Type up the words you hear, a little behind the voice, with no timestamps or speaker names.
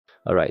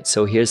Alright,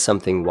 so here's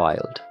something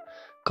wild.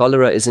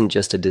 Cholera isn't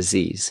just a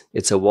disease,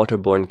 it's a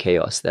waterborne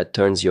chaos that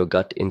turns your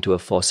gut into a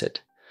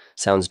faucet.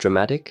 Sounds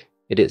dramatic?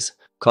 It is.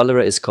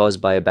 Cholera is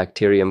caused by a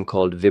bacterium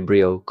called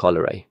Vibrio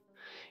cholerae.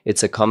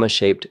 It's a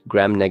comma-shaped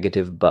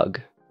gram-negative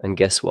bug, and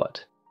guess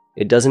what?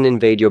 It doesn't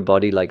invade your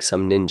body like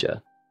some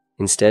ninja.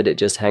 Instead, it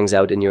just hangs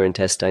out in your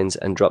intestines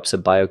and drops a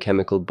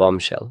biochemical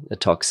bombshell, a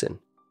toxin.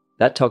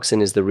 That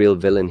toxin is the real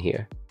villain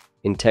here.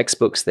 In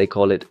textbooks, they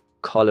call it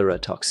cholera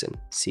toxin,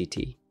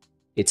 CT.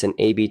 It's an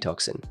AB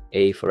toxin,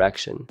 A for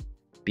action,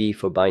 B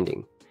for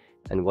binding.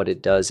 And what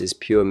it does is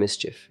pure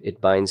mischief.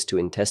 It binds to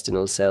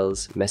intestinal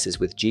cells, messes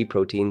with G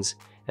proteins,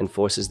 and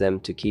forces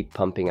them to keep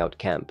pumping out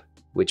camp,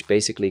 which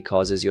basically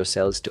causes your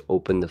cells to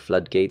open the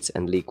floodgates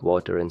and leak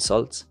water and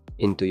salts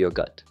into your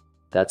gut.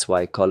 That's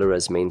why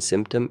cholera's main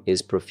symptom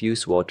is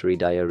profuse watery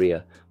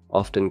diarrhea,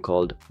 often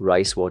called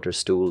rice water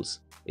stools.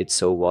 It's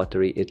so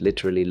watery it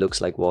literally looks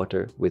like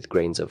water with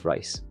grains of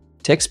rice.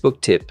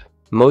 Textbook tip.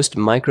 Most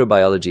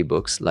microbiology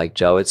books, like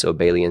Jowett's or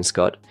Bailey and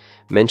Scott,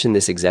 mention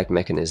this exact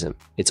mechanism.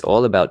 It's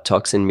all about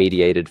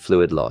toxin-mediated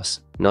fluid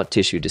loss, not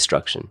tissue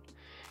destruction.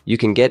 You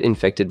can get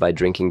infected by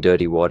drinking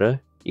dirty water,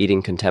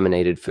 eating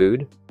contaminated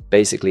food,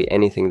 basically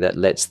anything that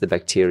lets the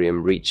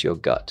bacterium reach your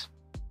gut.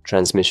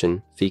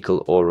 Transmission,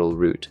 fecal-oral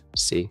route,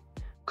 see?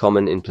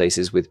 Common in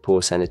places with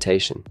poor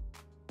sanitation.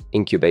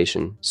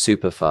 Incubation,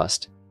 super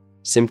fast.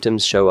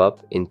 Symptoms show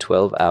up in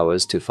 12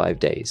 hours to 5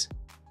 days.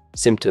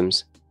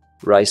 Symptoms: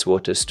 rice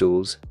water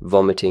stools,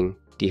 vomiting,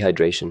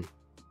 dehydration.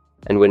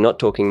 And we're not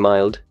talking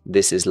mild,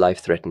 this is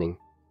life-threatening.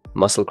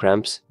 Muscle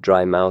cramps,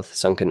 dry mouth,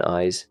 sunken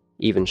eyes,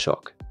 even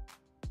shock.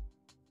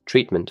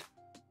 Treatment.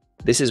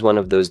 This is one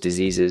of those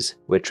diseases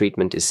where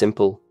treatment is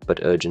simple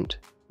but urgent.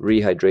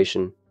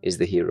 Rehydration is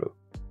the hero.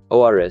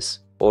 ORS,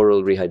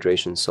 oral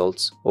rehydration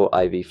salts or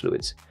IV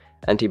fluids.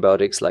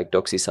 Antibiotics like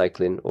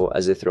doxycycline or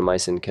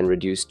azithromycin can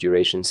reduce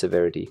duration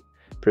severity.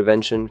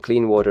 Prevention,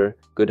 clean water,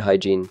 good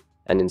hygiene,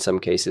 and in some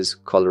cases,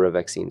 cholera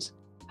vaccines.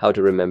 How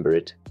to remember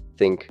it?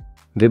 Think.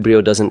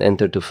 Vibrio doesn't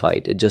enter to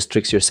fight, it just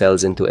tricks your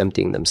cells into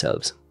emptying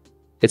themselves.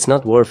 It's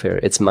not warfare,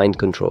 it's mind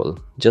control.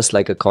 Just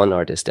like a con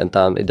artist, and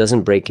it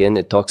doesn't break in,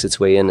 it talks its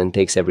way in and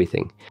takes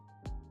everything.